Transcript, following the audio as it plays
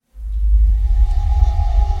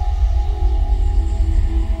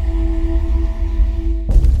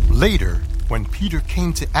Later, when Peter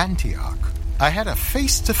came to Antioch, I had a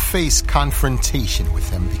face-to-face confrontation with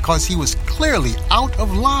him because he was clearly out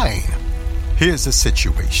of line. Here's the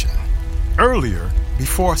situation. Earlier,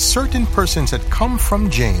 before certain persons had come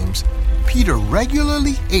from James, Peter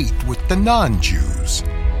regularly ate with the non-Jews.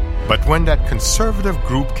 But when that conservative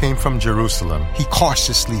group came from Jerusalem, he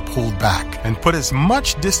cautiously pulled back and put as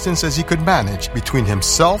much distance as he could manage between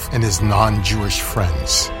himself and his non-Jewish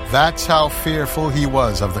friends. That's how fearful he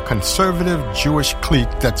was of the conservative Jewish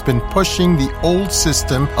clique that's been pushing the old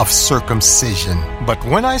system of circumcision. But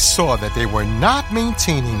when I saw that they were not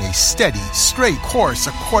maintaining a steady, straight course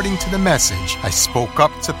according to the message, I spoke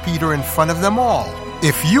up to Peter in front of them all.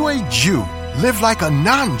 If you, a Jew, live like a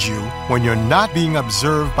non-Jew when you're not being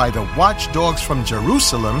observed by the watchdogs from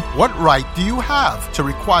Jerusalem, what right do you have to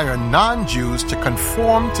require non-Jews to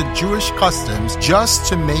conform to Jewish customs just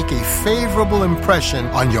to make a favorable impression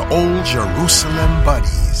on your old Jerusalem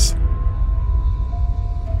buddies?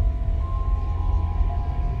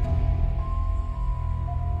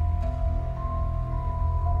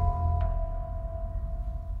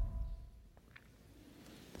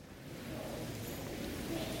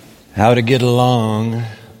 How to get along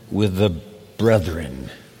with the brethren.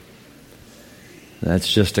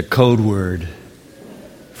 That's just a code word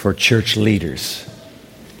for church leaders.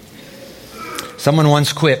 Someone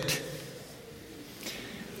once quipped,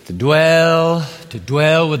 to dwell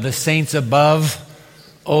with the saints above,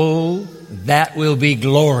 oh, that will be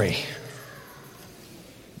glory.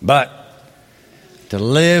 But to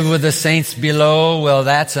live with the saints below, well,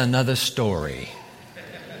 that's another story.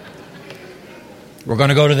 We're going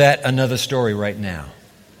to go to that another story right now,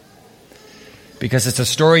 because it's a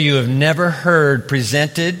story you have never heard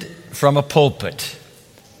presented from a pulpit,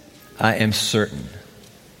 I am certain.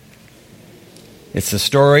 It's the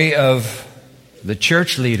story of the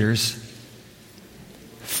church leaders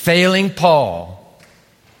failing Paul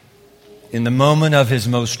in the moment of his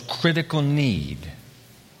most critical need.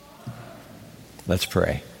 Let's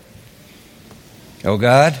pray. Oh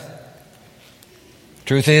God,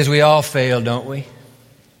 truth is, we all fail, don't we?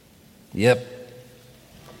 Yep.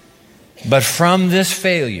 But from this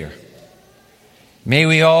failure, may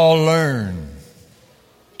we all learn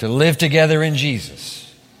to live together in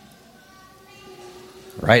Jesus.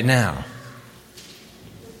 Right now.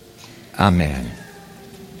 Amen.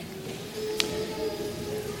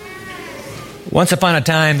 Once upon a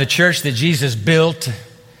time, the church that Jesus built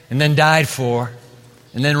and then died for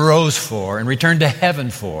and then rose for and returned to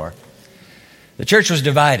heaven for, the church was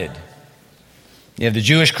divided. You have the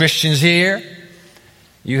Jewish Christians here.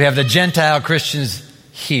 You have the Gentile Christians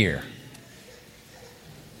here.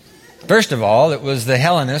 First of all, it was the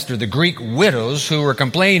Hellenist or the Greek widows who were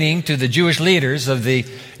complaining to the Jewish leaders of the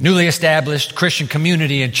newly established Christian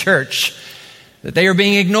community and church that they were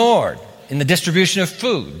being ignored in the distribution of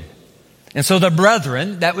food. And so the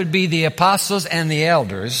brethren, that would be the apostles and the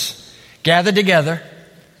elders, gathered together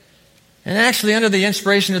and actually, under the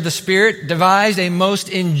inspiration of the Spirit, devised a most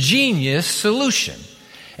ingenious solution.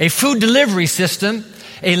 A food delivery system,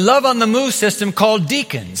 a love-on-the-move system called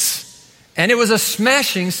deacons. And it was a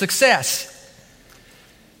smashing success.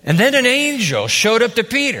 And then an angel showed up to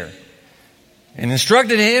Peter and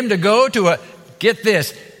instructed him to go to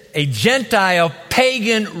a Gentile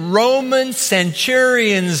pagan Roman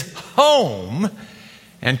centurion's home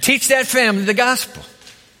and teach that family the gospel.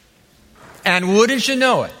 And wouldn't you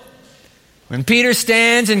know it, when Peter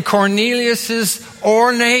stands in Cornelius's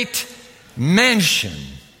ornate mansion,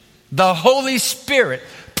 the Holy Spirit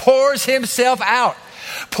pours himself out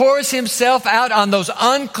on those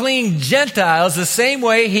unclean Gentiles the same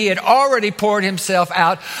way he had already poured himself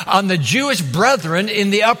out on the Jewish brethren in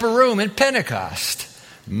the upper room at Pentecost.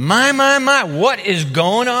 My, what is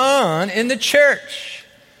going on in the church?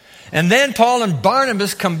 And then Paul and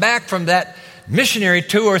Barnabas come back from that missionary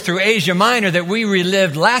tour through Asia Minor that we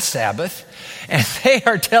relived last Sabbath. And they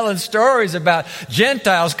are telling stories about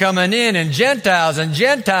Gentiles coming in and Gentiles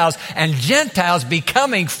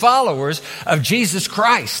becoming followers of Jesus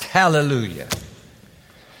Christ. Hallelujah.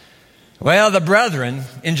 Well, the brethren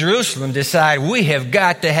in Jerusalem decide we have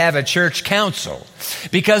got to have a church council,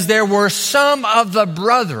 because there were some of the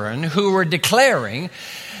brethren who were declaring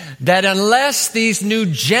that unless these new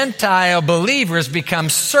Gentile believers become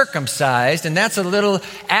circumcised, and that's a little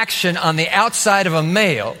action on the outside of a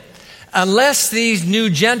male, unless these new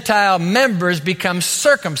Gentile members become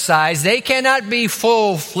circumcised, they cannot be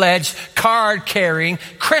full-fledged, card-carrying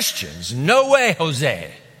Christians. No way,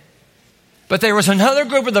 Jose. But there was another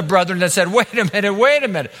group of the brethren that said, wait a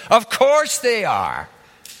minute. Of course they are.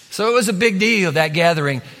 So it was a big deal, that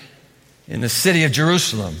gathering in the city of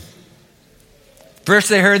Jerusalem. First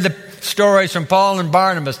they heard the stories from Paul and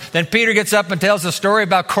Barnabas. Then Peter gets up and tells the story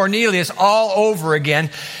about Cornelius all over again.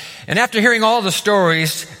 And after hearing all the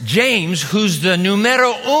stories, James, who's the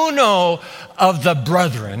numero uno of the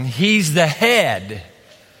brethren, he's the head.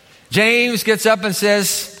 James gets up and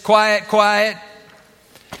says, quiet, quiet.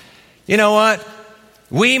 You know what?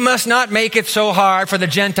 We must not make it so hard for the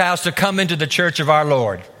Gentiles to come into the church of our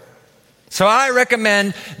Lord. So I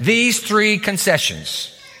recommend these 3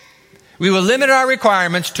 concessions. We will limit our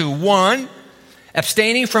requirements to 1,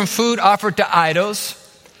 abstaining from food offered to idols,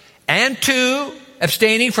 and 2,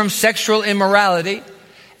 abstaining from sexual immorality,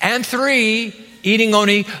 and 3, eating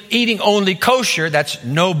only kosher, that's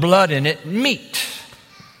no blood in it, meat.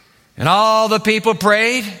 And all the people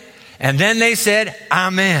prayed, and then they said,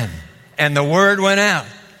 Amen. And the word went out.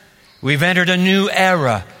 We've entered a new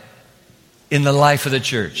era in the life of the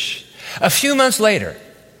church. A few months later,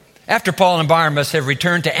 after Paul and Barnabas have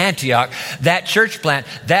returned to Antioch, that church plant,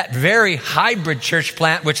 that very hybrid church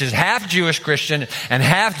plant, which is half Jewish Christian and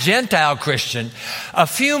half Gentile Christian, a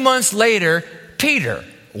few months later, Peter,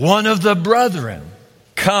 one of the brethren,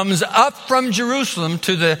 comes up from Jerusalem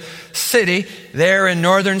to the city there in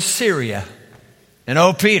northern Syria. And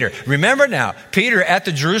oh, Peter, remember now, Peter at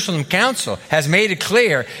the Jerusalem Council has made it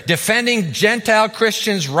clear, defending Gentile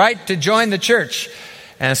Christians' right to join the church.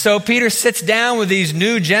 And so Peter sits down with these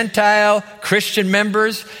new Gentile Christian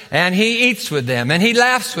members, and he eats with them, and he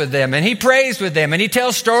laughs with them, and he prays with them, and he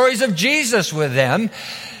tells stories of Jesus with them.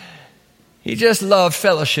 He just loved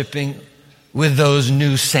fellowshipping with those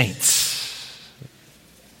new saints.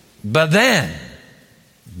 But then,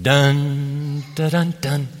 dun, dun, dun,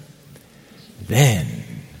 dun, then,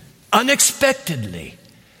 unexpectedly,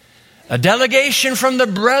 a delegation from the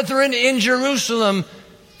brethren in Jerusalem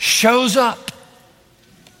shows up.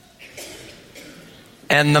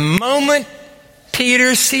 And the moment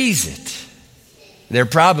Peter sees it, they're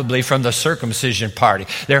probably from the circumcision party.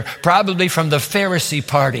 They're probably from the Pharisee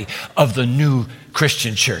party of the new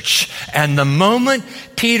Christian church. And the moment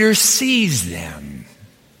Peter sees them,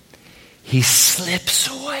 he slips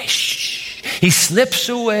away. He slips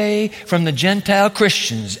away from the Gentile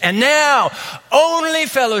Christians and now only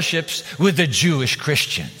fellowships with the Jewish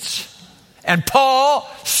Christians. And Paul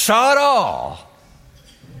saw it all.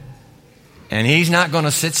 And he's not going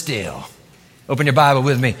to sit still. Open your Bible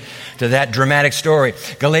with me to that dramatic story.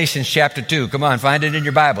 Galatians chapter 2. Come on, find it in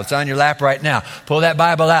your Bible. It's on your lap right now. Pull that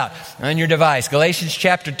Bible out on your device. Galatians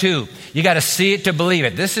chapter 2. You got to see it to believe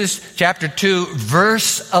it. This is chapter 2,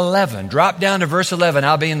 verse 11. Drop down to verse 11.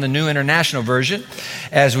 I'll be in the New International Version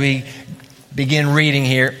as we begin reading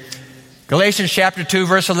here. Galatians chapter 2,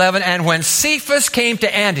 verse 11. And when Cephas came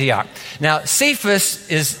to Antioch. Now, Cephas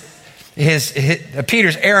is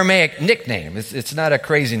Peter's Aramaic nickname. It's not a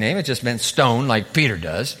crazy name. It just meant stone, like Peter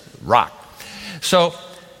does, rock. So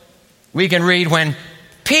we can read, when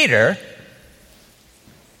Peter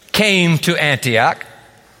came to Antioch.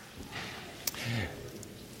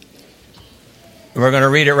 We're going to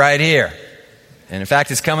read it right here. And in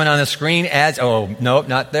fact, it's coming on the screen as, oh, no,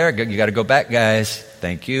 not there. You got to go back, guys.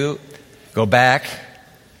 Thank you. Go back.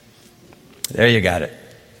 There you got it.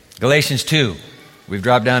 Galatians 2. We've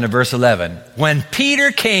dropped down to verse 11. When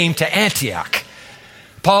Peter came to Antioch,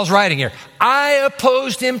 Paul's writing here, I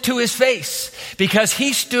opposed him to his face because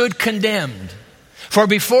he stood condemned. For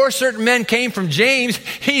before certain men came from James,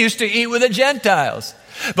 he used to eat with the Gentiles.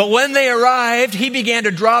 But when they arrived, he began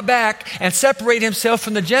to draw back and separate himself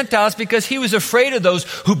from the Gentiles because he was afraid of those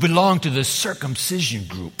who belonged to the circumcision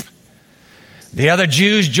group. The other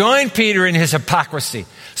Jews joined Peter in his hypocrisy,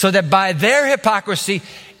 so that by their hypocrisy,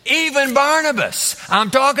 even Barnabas, I'm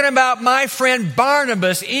talking about my friend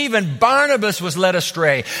Barnabas, even Barnabas was led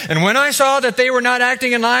astray. And when I saw that they were not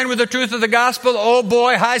acting in line with the truth of the gospel, oh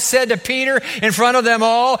boy, I said to Peter in front of them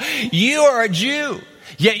all, you are a Jew,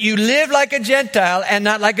 yet you live like a Gentile and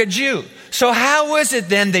not like a Jew. So how is it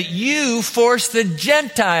then that you force the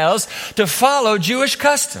Gentiles to follow Jewish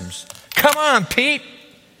customs? Come on, Pete.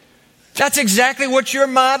 That's exactly what you're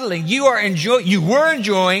modeling. You were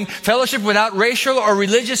enjoying fellowship without racial or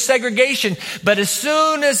religious segregation. But as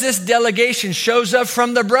soon as this delegation shows up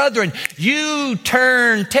from the brethren, you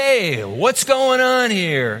turn tail. What's going on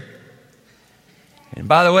here? And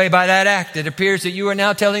by the way, by that act, it appears that you are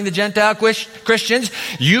now telling the Gentile Christians,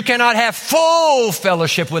 you cannot have full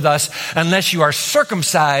fellowship with us unless you are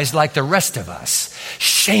circumcised like the rest of us.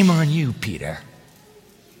 Shame on you, Peter.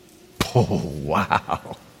 Oh,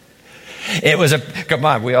 wow. Come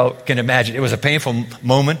on, we all can imagine. It was a painful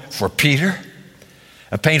moment for Peter,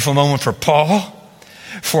 a painful moment for Paul,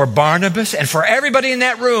 for Barnabas, and for everybody in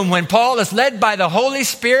that room when Paul is led by the Holy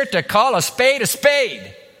Spirit to call a spade a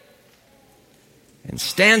spade. and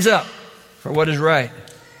stands up for what is right.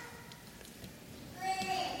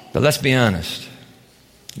 But let's be honest.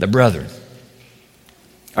 The brethren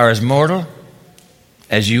are as mortal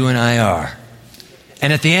as you and I are.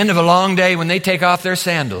 And at the end of a long day, when they take off their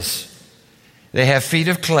sandals, they have feet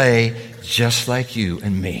of clay just like you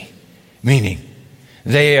and me. Meaning,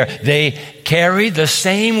 they carry the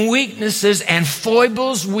same weaknesses and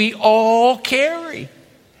foibles we all carry.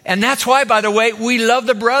 And that's why, by the way, we love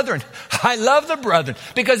the brethren. I love the brethren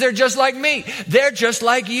because they're just like me. They're just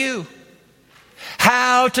like you.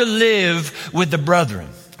 How to live with the brethren.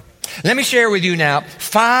 Let me share with you now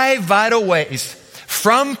 5 vital ways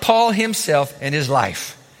from Paul himself and his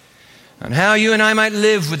life on how you and I might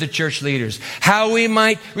live with the church leaders, how we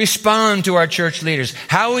might respond to our church leaders,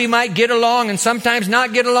 how we might get along and sometimes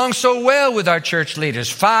not get along so well with our church leaders.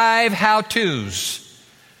 5 how-tos.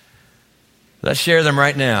 Let's share them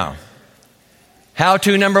right now.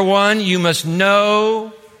 How-to number 1, you must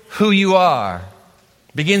know who you are.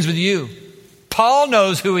 Begins with you. Paul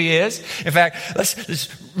knows who he is. In fact, let's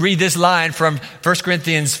read this line from 1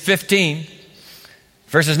 Corinthians 15.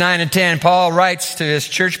 Verses 9 and 10, Paul writes to his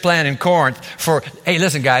church plant in Corinth, hey,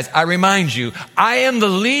 listen guys, I remind you, I am the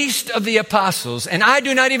least of the apostles, and I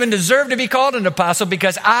do not even deserve to be called an apostle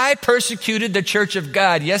because I persecuted the church of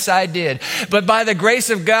God. Yes, I did. But by the grace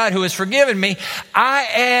of God who has forgiven me, I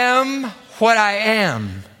am what I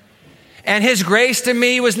am. And his grace to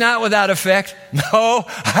me was not without effect. No,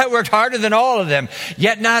 I worked harder than all of them.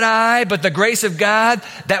 Yet not I, but the grace of God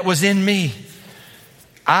that was in me.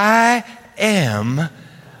 I am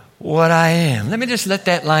what I am. Let me just let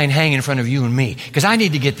that line hang in front of you and me, because I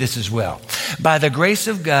need to get this as well. By the grace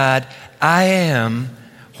of God, I am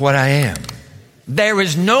what I am. There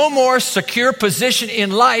is no more secure position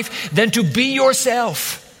in life than to be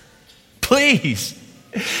yourself. Please.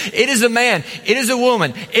 It is a man, it is a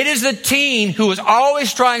woman, it is a teen who is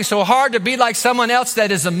always trying so hard to be like someone else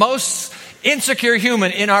that is the most insecure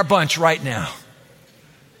human in our bunch right now.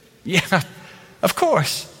 Yeah, of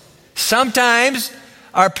course. Sometimes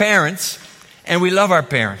our parents, and we love our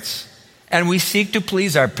parents, and we seek to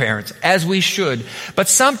please our parents, as we should. But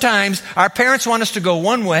sometimes our parents want us to go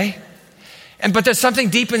one way, but there's something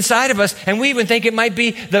deep inside of us, and we even think it might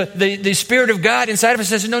be the Spirit of God inside of us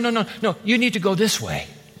says, no, you need to go this way.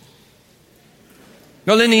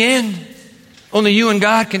 Well, in the end, only you and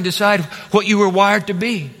God can decide what you were wired to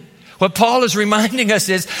be. What Paul is reminding us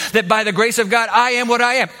is that by the grace of God, I am what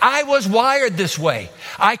I am. I was wired this way.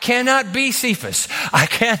 I cannot be Cephas. I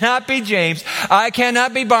cannot be James. I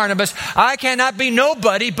cannot be Barnabas. I cannot be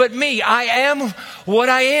nobody but me. I am what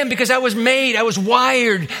I am because I was made. I was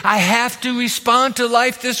wired. I have to respond to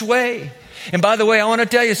life this way. And by the way, I want to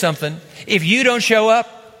tell you something. If you don't show up,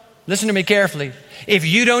 listen to me carefully. If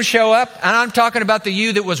you don't show up, and I'm talking about the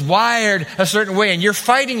you that was wired a certain way, and you're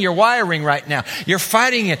fighting your wiring right now. You're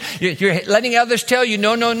fighting it. You're letting others tell you,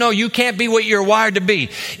 no, you can't be what you're wired to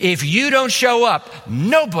be. If you don't show up,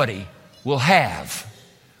 nobody will have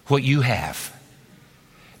what you have.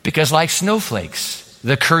 Because like snowflakes,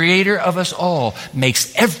 the Creator of us all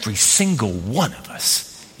makes every single one of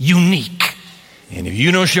us unique. And if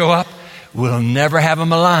you don't show up, we'll never have a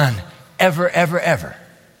Milan. Ever, ever, ever.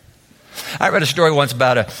 I read a story once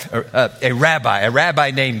about a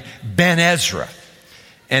rabbi named Ben Ezra.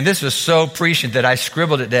 And this was so prescient that I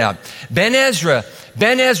scribbled it down. Ben Ezra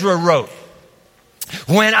wrote,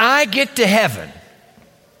 when I get to heaven,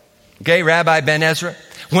 okay, Rabbi Ben Ezra,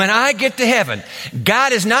 when I get to heaven,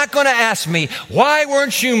 God is not going to ask me, why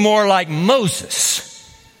weren't you more like Moses?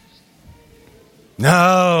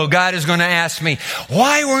 No, God is going to ask me,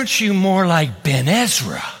 why weren't you more like Ben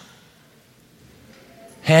Ezra?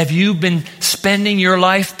 Have you been spending your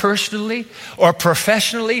life personally or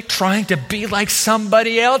professionally trying to be like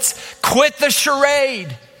somebody else? Quit the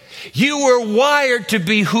charade. You were wired to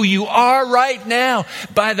be who you are right now.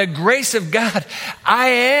 By the grace of God, I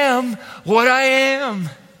am what I am.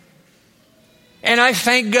 And I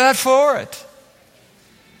thank God for it.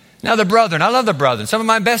 Now the brethren, I love the brethren. Some of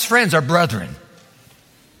my best friends are brethren.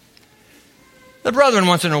 The brethren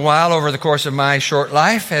once in a while over the course of my short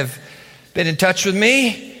life have been in touch with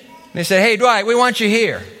me. They said, hey, Dwight, we want you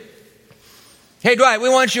here. Hey, Dwight, we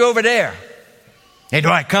want you over there. Hey,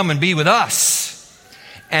 Dwight, come and be with us.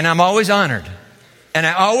 And I'm always honored. And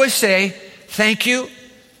I always say, thank you,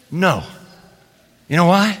 no. You know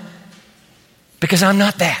why? Because I'm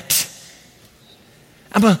not that.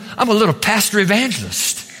 I'm a little pastor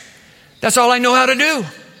evangelist. That's all I know how to do.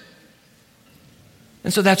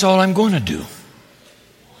 And so that's all I'm going to do.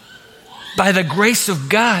 By the grace of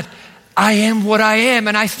God, I am what I am,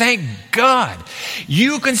 and I thank God.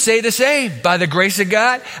 You can say the same. By the grace of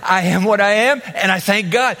God, I am what I am, and I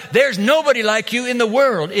thank God. There's nobody like you in the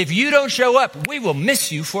world. If you don't show up, we will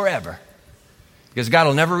miss you forever. Because God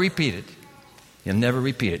will never repeat it. He'll never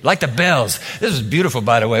repeat it. Like the bells. This was beautiful,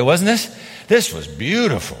 by the way, wasn't this? This was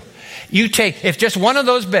beautiful. You take, if just one of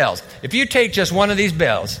those bells, if you take just one of these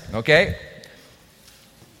bells, okay?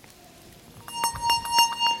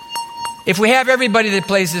 If we have everybody that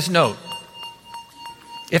plays this note,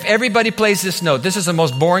 if everybody plays this note, this is the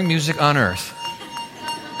most boring music on earth.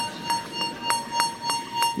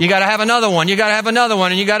 You got to have another one, you got to have another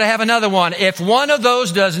one, and you got to have another one. If one of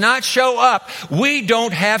those does not show up, we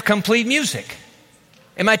don't have complete music.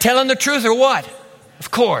 Am I telling the truth or what?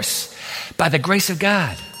 Of course. By the grace of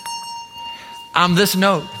God, I'm this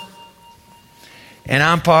note. And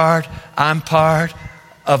I'm part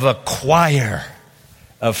of a choir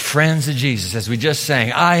of friends of Jesus. As we just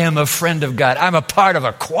sang, I am a friend of God. I'm a part of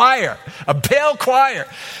a choir, a bell choir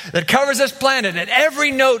that covers this planet. And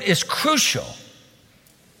every note is crucial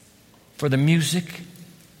for the music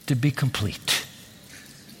to be complete.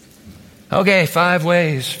 Okay, 5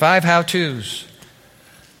 ways, 5 how-tos.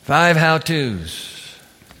 5 how-tos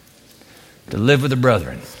to live with the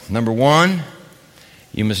brethren. Number 1,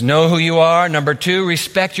 you must know who you are. Number 2,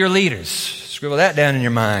 respect your leaders. Scribble that down in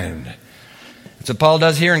your mind. That's what Paul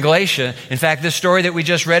does here in Galatia. In fact, this story that we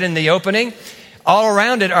just read in the opening, all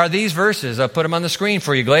around it are these verses. I'll put them on the screen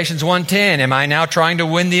for you. Galatians 1:10. Am I now trying to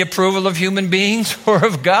win the approval of human beings or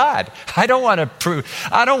of God? I don't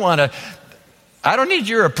need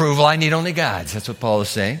your approval. I need only God's. That's what Paul is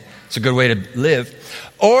saying. It's a good way to live.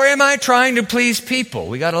 Or am I trying to please people?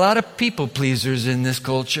 We got a lot of people pleasers in this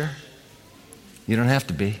culture. You don't have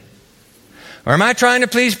to be. Or am I trying to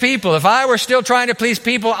please people? If I were still trying to please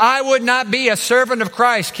people, I would not be a servant of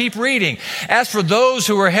Christ. Keep reading. As for those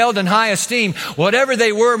who were held in high esteem, whatever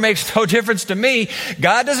they were makes no difference to me.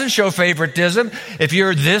 God doesn't show favoritism. If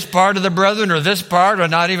you're this part of the brethren or this part or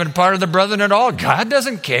not even part of the brethren at all, God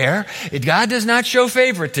doesn't care. God does not show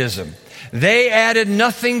favoritism. They added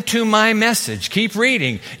nothing to my message. Keep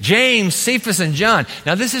reading. James, Cephas, and John.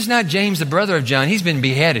 Now this is not James, the brother of John. He's been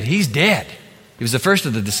beheaded. He's dead. He was the first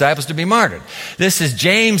of the disciples to be martyred. This is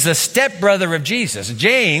James, the stepbrother of Jesus.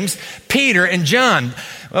 James, Peter, and John.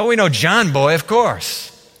 Well, we know John boy, of course.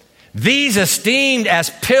 These esteemed as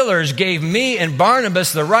pillars gave me and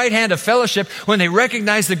Barnabas the right hand of fellowship when they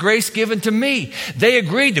recognized the grace given to me. They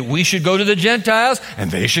agreed that we should go to the Gentiles and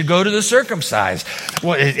they should go to the circumcised.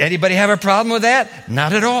 Well, anybody have a problem with that?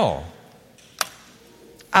 Not at all.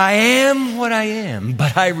 I am what I am,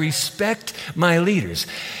 but I respect my leaders.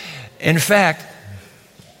 In fact,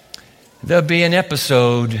 there'll be an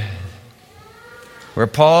episode where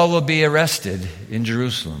Paul will be arrested in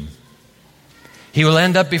Jerusalem. He will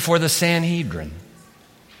end up before the Sanhedrin,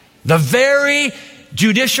 the very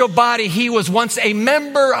judicial body he was once a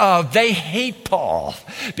member of. They hate Paul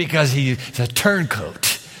because he's a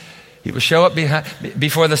turncoat. He will show up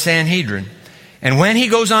before the Sanhedrin. And when he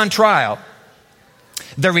goes on trial,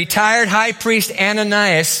 the retired high priest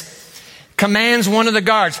Ananias commands one of the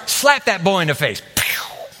guards, slap that boy in the face.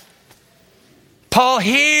 Paul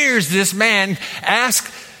hears this man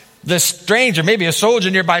ask the stranger, maybe a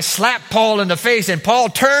soldier nearby, slap Paul in the face, and Paul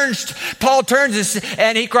turns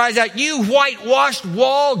and he cries out, "You whitewashed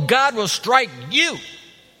wall, God will strike you."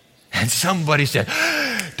 And somebody said,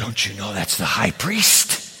 "Don't you know that's the high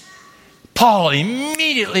priest?" Paul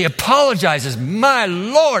immediately apologizes. "My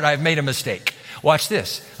Lord, I've made a mistake." Watch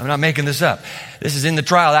this. I'm not making this up. This is in the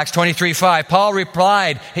trial, Acts 23:5. Paul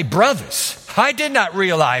replied, "Hey, brothers, I did not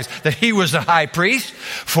realize that he was the high priest,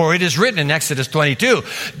 for it is written in Exodus 22,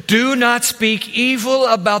 do not speak evil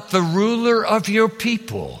about the ruler of your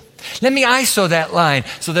people." Let me ISO that line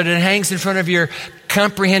so that it hangs in front of your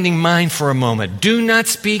comprehending mind for a moment. Do not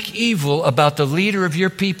speak evil about the leader of your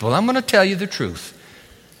people. I'm going to tell you the truth.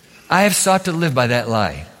 I have sought to live by that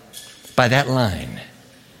line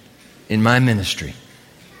in my ministry.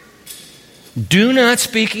 Do not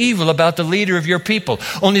speak evil about the leader of your people.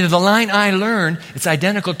 Only the line I learned, it's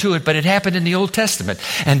identical to it, but it happened in the Old Testament.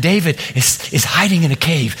 And David is hiding in a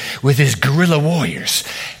cave with his guerrilla warriors.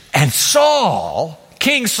 And Saul,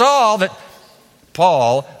 King Saul, that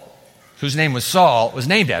Paul, whose name was Saul, was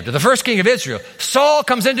named after, the first king of Israel. Saul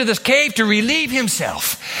comes into this cave to relieve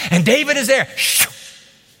himself. And David is there.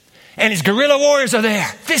 And his guerrilla warriors are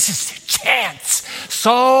there. This is a chance.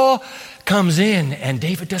 Saul comes in and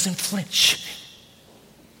David doesn't flinch.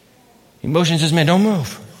 He motions his men, "Don't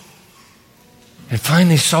move." And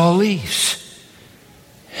finally Saul leaves.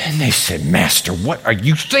 And they said, Master, what are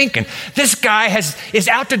you thinking? This guy is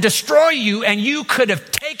out to destroy you, and you could have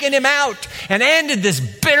taken him out and ended this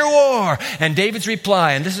bitter war. And David's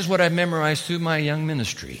reply, and this is what I've memorized through my young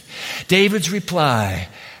ministry. David's reply,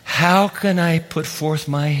 how can I put forth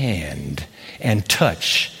my hand and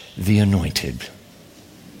touch the anointed?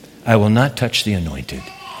 I will not touch the anointed.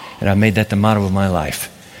 And I've made that the motto of my life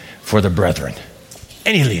for the brethren.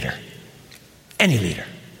 Any leader.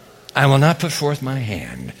 I will not put forth my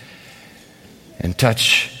hand and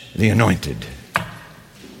touch the anointed.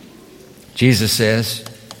 Jesus says,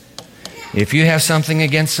 if you have something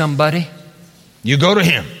against somebody, you go to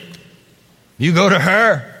him. You go to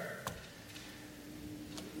her.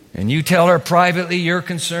 And you tell her privately your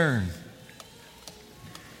concern.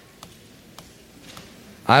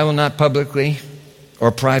 I will not publicly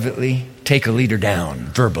or privately take a leader down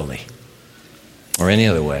verbally or any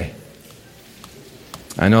other way.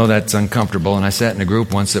 I know that's uncomfortable, and I sat in a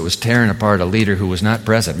group once that was tearing apart a leader who was not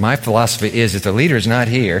present. My philosophy is if the leader is not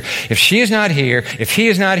here, if she is not here, if he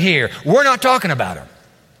is not here, we're not talking about him.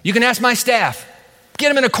 You can ask my staff.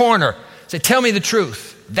 Get him in a corner. Say, tell me the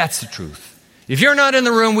truth. That's the truth. If you're not in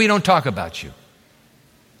the room, we don't talk about you.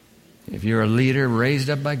 If you're a leader raised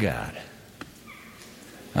up by God,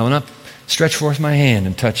 I will not stretch forth my hand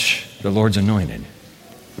and touch the Lord's anointed.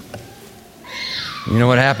 You know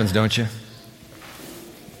what happens, don't you?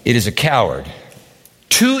 It is a coward,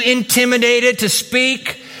 too intimidated to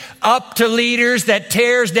speak up to leaders that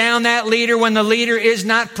tears down that leader when the leader is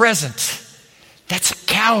not present. That's a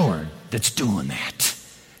coward that's doing that.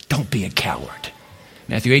 Don't be a coward.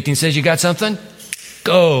 Matthew 18 says, you got something?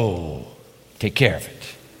 Go. Take care of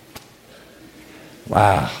it.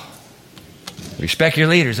 Wow. Respect your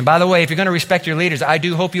leaders. And by the way, if you're going to respect your leaders, I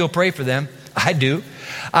do hope you'll pray for them. I do.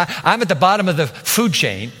 I'm at the bottom of the food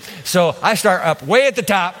chain, so I start up way at the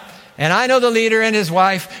top, and I know the leader and his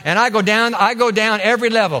wife, and I go down every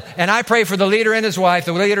level, and I pray for the leader and his wife,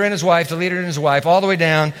 the leader and his wife, the leader and his wife, all the way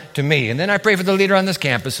down to me. And then I pray for the leader on this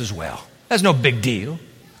campus as well. That's no big deal.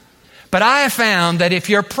 But I have found that if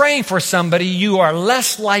you're praying for somebody, you are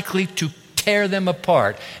less likely to tear them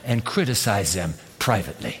apart and criticize them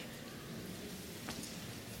privately.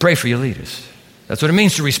 Pray for your leaders. That's what it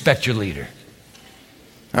means to respect your leader.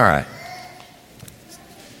 All right.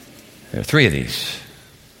 There are 3 of these.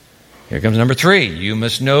 Here comes number 3. You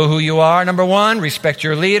must know who you are. Number 1, respect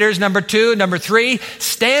your leaders. Number 2, number 3,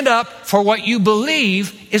 stand up for what you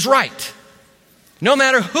believe is right. No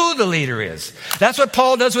matter who the leader is. That's what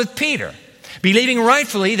Paul does with Peter. Believing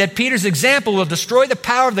rightfully that Peter's example will destroy the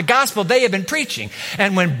power of the gospel they have been preaching.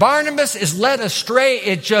 And when Barnabas is led astray,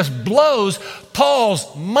 it just blows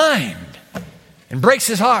Paul's mind and breaks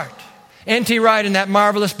his heart. N.T. Wright, in that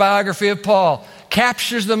marvelous biography of Paul,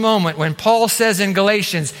 captures the moment when Paul says in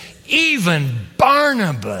Galatians, even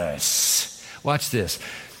Barnabas. Watch this.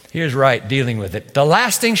 Here's Wright dealing with it. The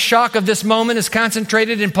lasting shock of this moment is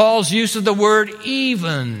concentrated in Paul's use of the word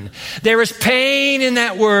even. There is pain in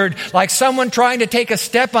that word, like someone trying to take a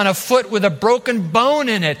step on a foot with a broken bone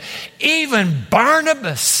in it. Even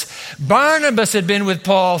Barnabas. Barnabas had been with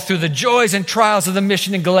Paul through the joys and trials of the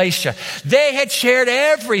mission in Galatia. They had shared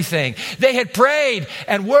everything. They had prayed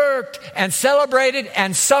and worked and celebrated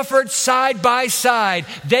and suffered side by side.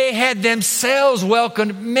 They had themselves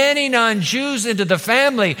welcomed many non-Jews into the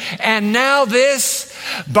family. And now this,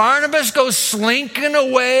 Barnabas goes slinking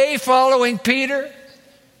away following Peter.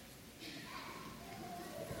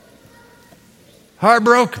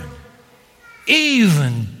 Heartbroken.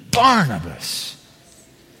 Even Barnabas.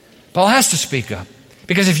 Paul has to speak up.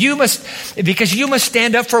 Because you must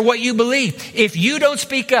stand up for what you believe. If you don't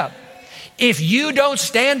speak up, if you don't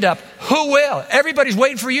stand up, who will? Everybody's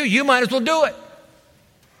waiting for you. You might as well do it.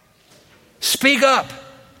 Speak up.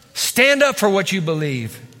 Stand up for what you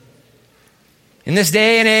believe. In this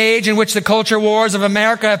day and age in which the culture wars of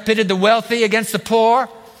America have pitted the wealthy against the poor,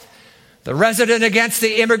 the resident against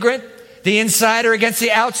the immigrant, the insider against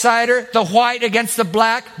the outsider, the white against the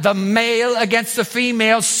black, the male against the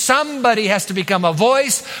female, somebody has to become a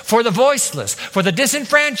voice for the voiceless, for the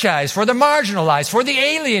disenfranchised, for the marginalized, for the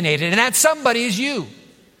alienated, and that somebody is you.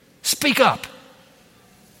 Speak up.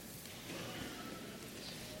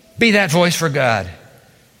 Be that voice for God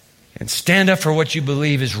and stand up for what you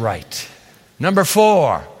believe is right. Number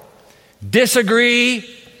 4, disagree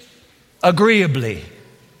agreeably.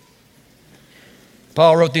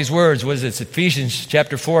 Paul wrote these words. What is it? It's Ephesians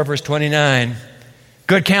chapter 4, verse 29.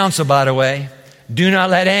 Good counsel, by the way. Do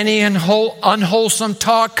not let any unwholesome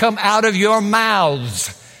talk come out of your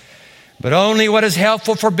mouths, but only what is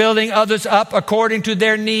helpful for building others up according to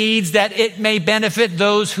their needs, that it may benefit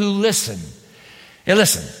those who listen. Hey,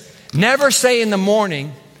 listen. Never say in the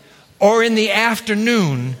morning, or in the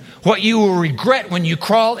afternoon what you will regret when you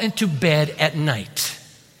crawl into bed at night.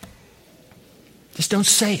 Just don't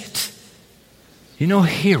say it. You know,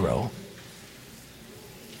 hero.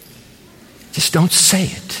 Just don't say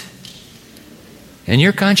it. And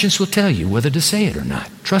your conscience will tell you whether to say it or not.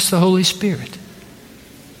 Trust the Holy Spirit.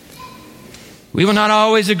 We will not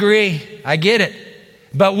always agree. I get it.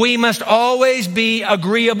 But we must always be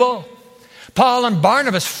agreeable. Paul and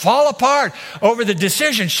Barnabas fall apart over the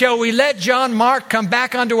decision, shall we let John Mark come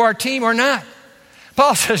back onto our team or not?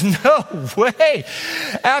 Paul says, no way.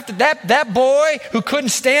 After that boy who couldn't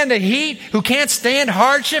stand the heat, who can't stand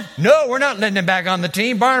hardship, no, we're not letting him back on the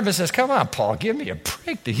team. Barnabas says, come on, Paul, give me a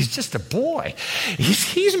break. He's just a boy.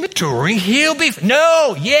 He's maturing. He'll be,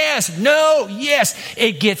 no, yes, no, yes.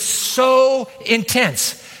 It gets so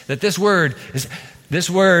intense that this word is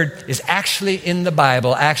actually in the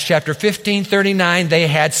Bible. Acts chapter 15:39, they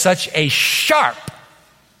had such a sharp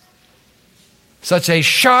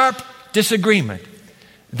disagreement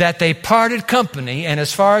that they parted company, and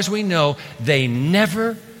as far as we know, they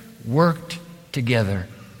never worked together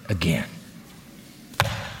again.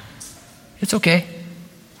 It's okay.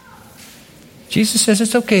 Jesus says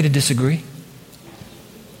it's okay to disagree.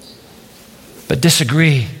 But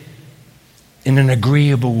disagree in an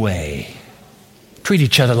agreeable way. Treat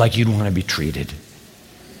each other like you'd want to be treated.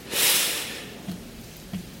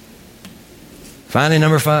 Finally,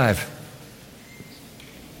 number 5.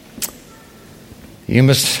 You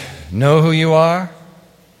must know who you are.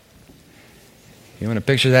 You want to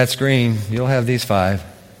picture that screen, you'll have these 5.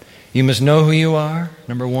 You must know who you are,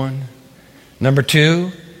 number 1. Number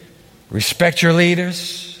 2, respect your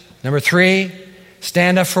leaders. Number 3,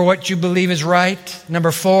 stand up for what you believe is right.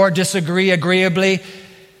 Number 4, disagree agreeably.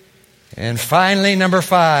 And finally, number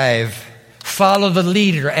 5, follow the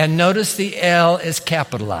leader. And notice the L is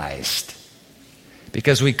capitalized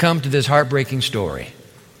because we come to this heartbreaking story.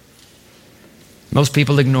 Most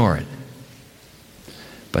people ignore it.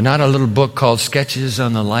 But not a little book called Sketches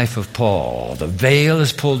on the Life of Paul. The veil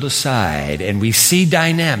is pulled aside and we see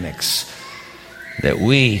dynamics that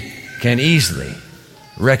we can easily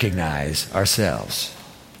recognize ourselves.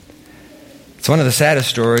 It's one of the saddest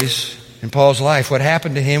stories in Paul's life. What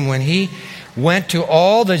happened to him when he went to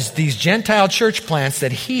all these Gentile church plants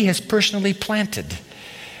that he has personally planted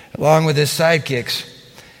along with his sidekicks.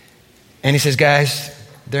 And he says, guys,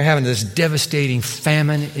 they're having this devastating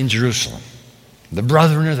famine in Jerusalem. The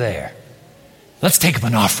brethren are there. Let's take up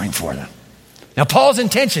an offering for them. Now, Paul's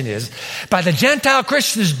intention is, by the Gentile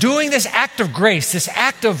Christians doing this act of grace, this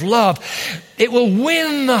act of love, it will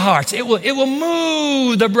win the hearts. It will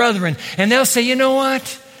move the brethren. And they'll say, you know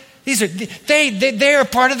what? They're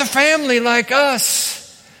part of the family like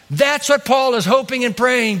us. That's what Paul is hoping and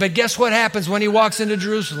praying. But guess what happens when he walks into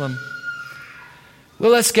Jerusalem?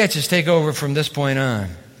 We'll let Sketches take over from this point on.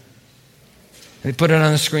 Let me put it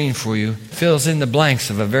on the screen for you. It fills in the blanks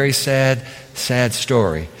of a very sad, sad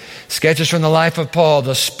story. Sketches from the life of Paul.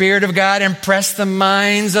 The Spirit of God impressed the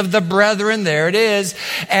minds of the brethren, there it is,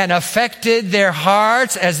 and affected their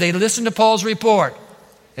hearts as they listened to Paul's report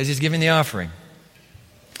as he's giving the offering.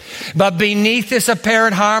 But beneath this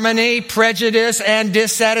apparent harmony, prejudice and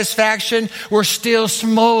dissatisfaction were still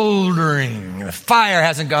smoldering. The fire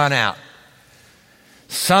hasn't gone out.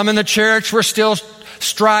 Some in the church were still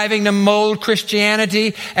striving to mold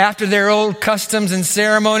Christianity after their old customs and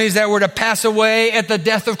ceremonies that were to pass away at the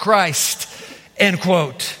death of Christ. End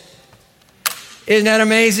quote. Isn't that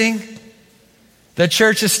amazing? The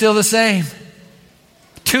church is still the same.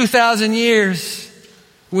 2,000 years,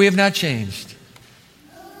 we have not changed.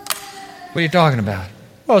 What are you talking about?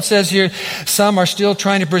 Well, it says here, some are still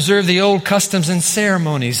trying to preserve the old customs and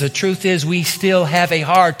ceremonies. The truth is, we still have a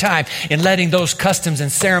hard time in letting those customs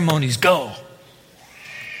and ceremonies go.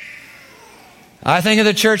 I think of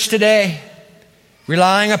the church today,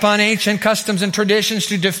 relying upon ancient customs and traditions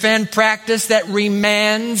to defend practice that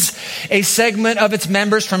remands a segment of its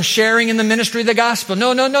members from sharing in the ministry of the gospel.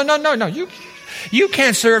 No. You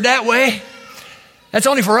can't serve that way. That's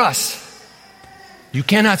only for us. You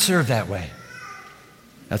cannot serve that way.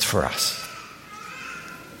 That's for us.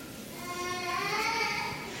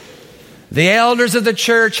 The elders of the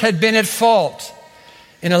church had been at fault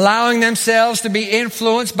in allowing themselves to be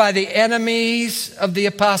influenced by the enemies of the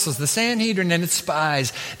apostles, the Sanhedrin and its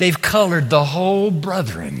spies. They've colored the whole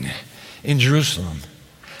brethren in Jerusalem.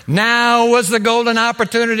 Now was the golden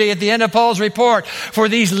opportunity at the end of Paul's report for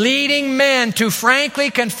these leading men to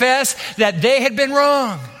frankly confess that they had been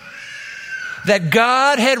wrong, that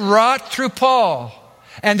God had wrought through Paul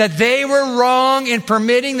and that they were wrong in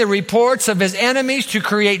permitting the reports of his enemies to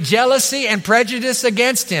create jealousy and prejudice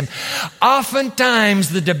against him. Oftentimes,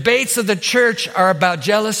 the debates of the church are about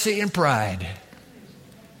jealousy and pride.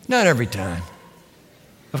 Not every time.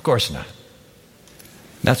 Of course not.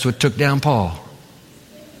 That's what took down Paul.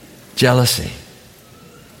 Jealousy.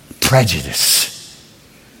 Prejudice.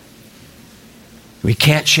 We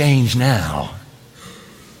can't change now.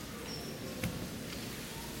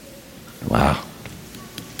 Wow.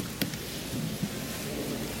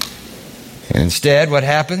 And instead, what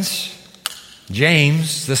happens?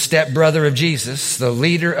 James, the stepbrother of Jesus, the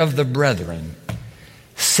leader of the brethren,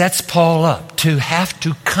 sets Paul up to have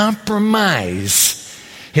to compromise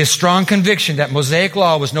his strong conviction that Mosaic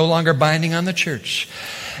law was no longer binding on the church.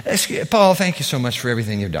 Paul, thank you so much for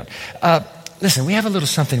everything you've done. Listen, we have a little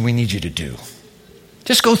something we need you to do.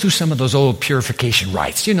 Just go through some of those old purification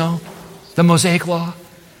rites, the Mosaic law.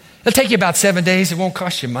 It'll take you about 7 days. It won't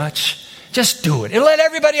cost you much. Just do it. And let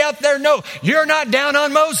everybody out there know you're not down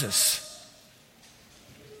on Moses.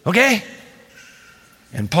 Okay?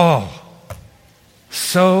 And Paul,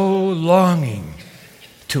 so longing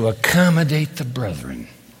to accommodate the brethren,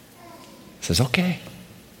 says, okay.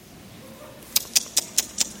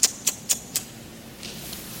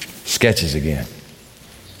 Sketches again.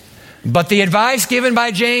 But the advice given by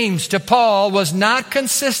James to Paul was not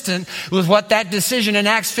consistent with what that decision in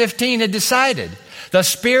Acts 15 had decided. The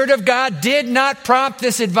Spirit of God did not prompt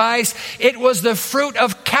this advice. It was the fruit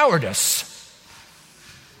of cowardice.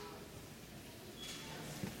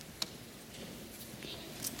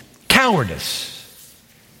 Cowardice.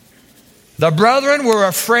 The brethren were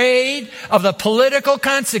afraid of the political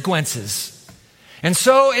consequences. And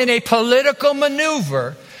so in a political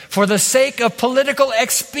maneuver, for the sake of political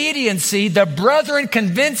expediency, the brethren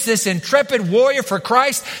convinced this intrepid warrior for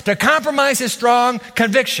Christ to compromise his strong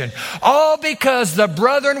conviction. All because the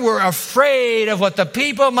brethren were afraid of what the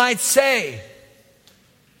people might say.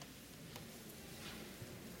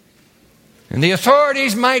 And the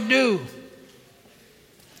authorities might do.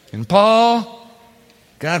 And Paul,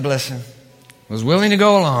 God bless him, was willing to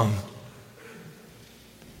go along,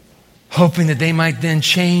 hoping that they might then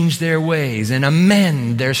change their ways and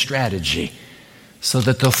amend their strategy so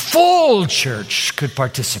that the full church could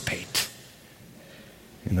participate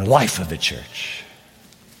in the life of the church.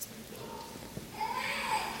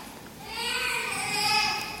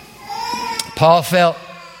 Paul felt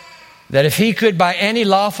that if he could, by any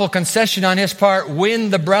lawful concession on his part, win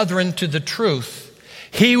the brethren to the truth,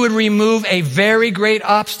 he would remove a very great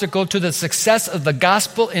obstacle to the success of the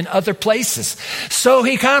gospel in other places. So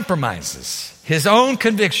he compromises his own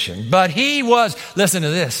conviction. But he was, listen to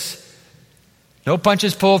this, no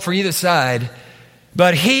punches pulled for either side,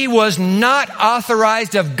 but he was not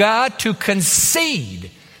authorized of God to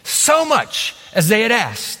concede so much as they had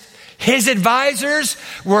asked. His advisors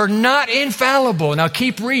were not infallible. Now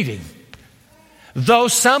keep reading. Though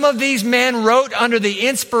some of these men wrote under the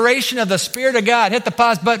inspiration of the Spirit of God. Hit the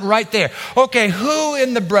pause button right there. Okay, who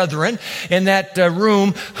in the brethren in that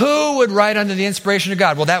room, who would write under the inspiration of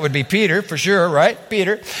God? Well, that would be Peter, for sure, right?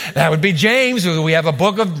 Peter. That would be James. We have a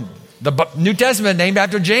book of the New Testament named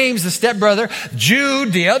after James, the stepbrother.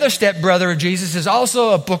 Jude, the other stepbrother of Jesus, is also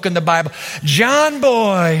a book in the Bible. John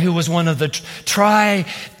Boy, who was one of the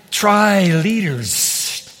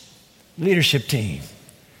leadership team.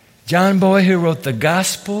 John Boy, who wrote the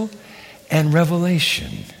Gospel and Revelation.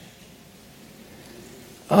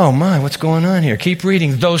 Oh my, what's going on here? Keep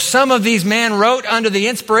reading. Though some of these men wrote under the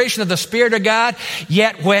inspiration of the Spirit of God,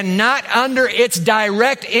 yet when not under its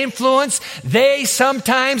direct influence, they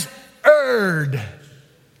sometimes erred.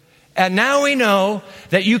 And now we know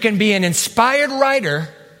that you can be an inspired writer,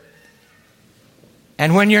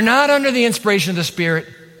 and when you're not under the inspiration of the Spirit,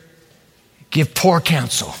 give poor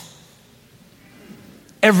counsel.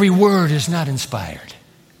 Every word is not inspired.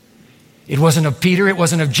 It wasn't of Peter, it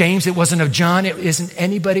wasn't of James, it wasn't of John, it isn't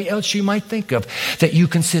anybody else you might think of that you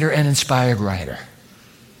consider an inspired writer.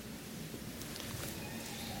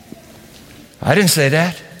 I didn't say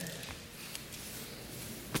that.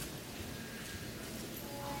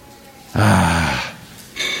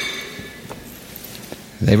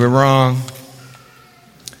 They were wrong.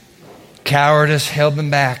 Cowardice held them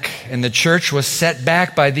back, and the church was set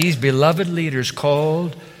back by these beloved leaders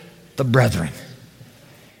called the brethren.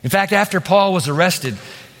 In fact, after Paul was arrested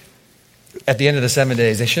at the end of the 7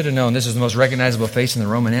 days, they should have known this is the most recognizable face in the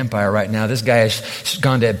Roman Empire right now. This guy has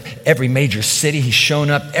gone to every major city. He's shown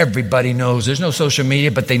up. Everybody knows. There's no social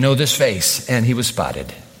media, but they know this face, and he was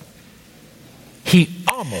spotted. He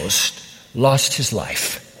almost lost his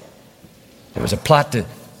life. There was a plot to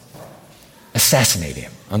assassinate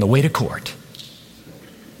him on the way to court.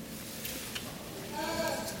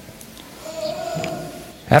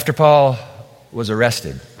 After Paul was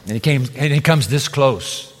arrested, and he comes this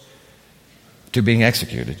close to being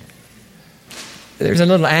executed, there's a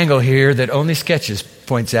little angle here that only Sketches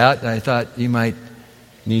points out, and I thought you might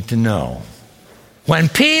need to know. When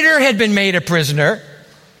Peter had been made a prisoner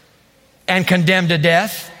and condemned to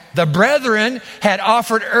death, the brethren had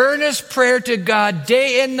offered earnest prayer to God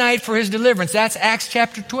day and night for his deliverance. That's Acts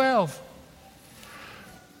chapter 12.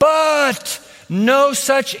 But no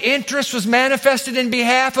such interest was manifested in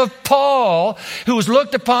behalf of Paul, who was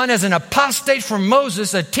looked upon as an apostate from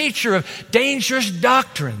Moses, a teacher of dangerous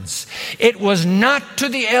doctrines. It was not to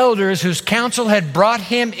the elders whose counsel had brought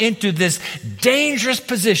him into this dangerous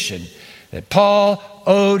position that Paul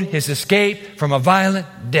owed his escape from a violent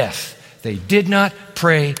death. They did not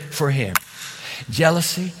pray for him.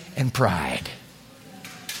 Jealousy and pride.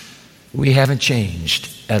 We haven't changed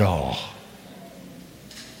at all.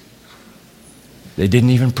 They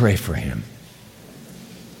didn't even pray for him.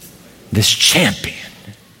 This champion,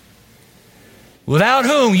 without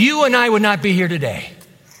whom you and I would not be here today.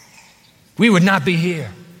 We would not be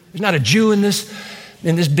here. There's not a Jew in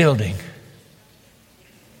this building.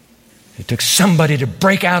 It took somebody to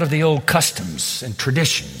break out of the old customs and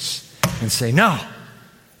traditions and say, no,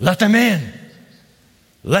 let them in.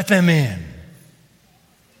 Let them in.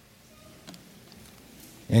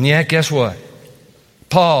 And yet, guess what?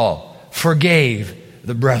 Paul forgave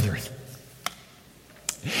the brethren.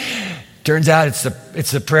 Turns out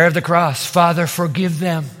it's the prayer of the cross. Father, forgive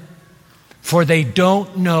them, for they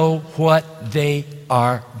don't know what they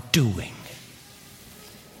are doing.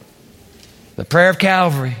 The prayer of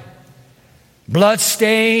Calvary,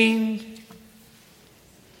 blood-stained,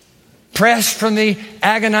 pressed from the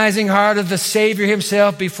agonizing heart of the Savior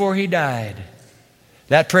himself before he died.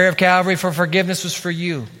 That prayer of Calvary for forgiveness was for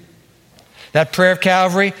you. That prayer of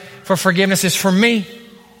Calvary for forgiveness is for me.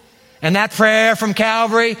 And that prayer from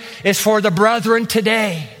Calvary is for the brethren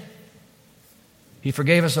today. He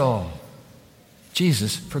forgave us all.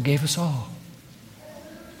 Jesus forgave us all.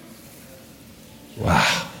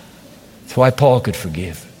 Wow. That's why Paul could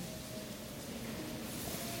forgive.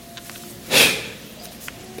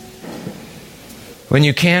 When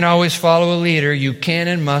you can't always follow a leader, you can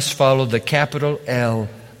and must follow the capital L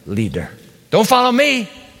leader. Don't follow me.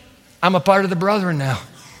 I'm a part of the brethren now.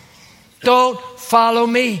 Don't follow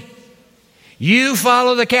me. You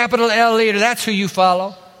follow the capital L leader. That's who you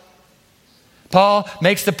follow. Paul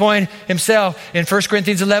makes the point himself in 1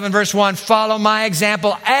 Corinthians 11 verse 1. Follow my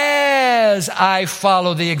example as I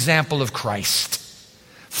follow the example of Christ.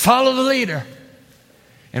 Follow the leader.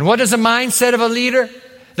 And what is the mindset of a leader?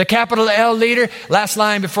 The capital L leader. Last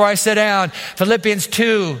line before I sit down. Philippians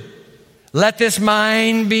 2. Let this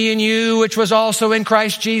mind be in you, which was also in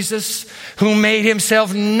Christ Jesus, who made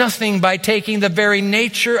himself nothing by taking the very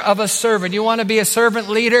nature of a servant. You want to be a servant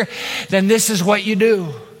leader? Then this is what you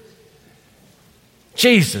do.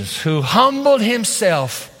 Jesus, who humbled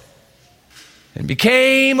himself and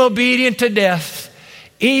became obedient to death,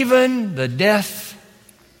 even the death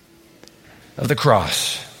of the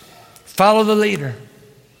cross. Follow the leader.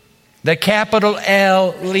 The capital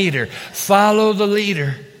L leader. Follow the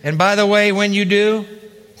leader. And by the way, when you do,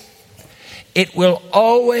 it will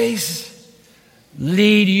always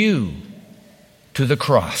lead you to the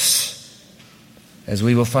cross, as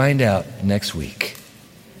we will find out next week.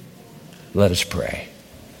 Let us pray.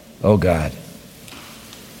 Oh God,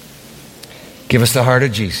 give us the heart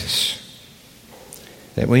of Jesus,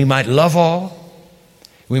 that we might love all,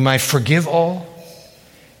 we might forgive all,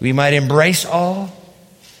 we might embrace all,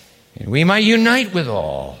 and we might unite with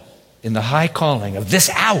all in the high calling of this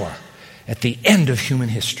hour at the end of human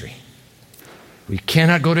history. We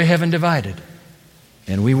cannot go to heaven divided,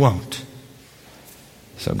 and we won't.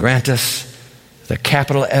 So grant us the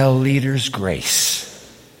capital L leader's grace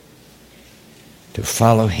to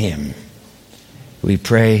follow him. We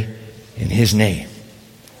pray in his name.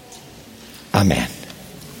 Amen.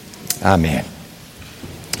 Amen.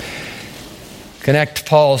 Connect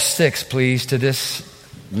Paul 6, please, to this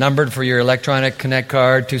numbered for your electronic connect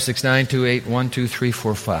card,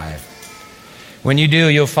 269-281-2345. When you do,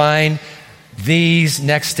 you'll find these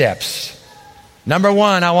next steps. Number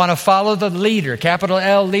one, I want to follow the leader, capital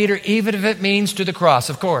L leader, even if it means to the cross.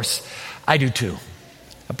 Of course, I do too.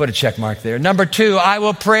 I put a check mark there. Number two, I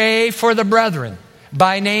will pray for the brethren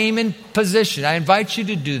by name and position. I invite you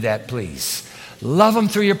to do that, please. Love them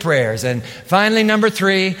through your prayers. And finally, number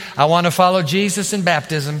three, I want to follow Jesus in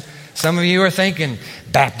baptism. Some of you are thinking,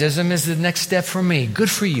 baptism is the next step for me. Good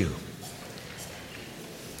for you.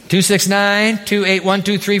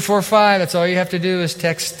 269-281-2345. That's all you have to do is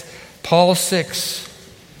text Paul 6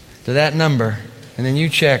 to that number. And then you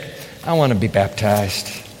check, I want to be baptized.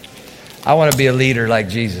 I want to be a leader like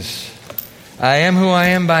Jesus. I am who I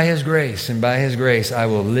am by His grace, and by His grace I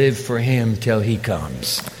will live for Him till He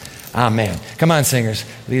comes. Amen. Come on, singers,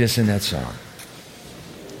 lead us in that song.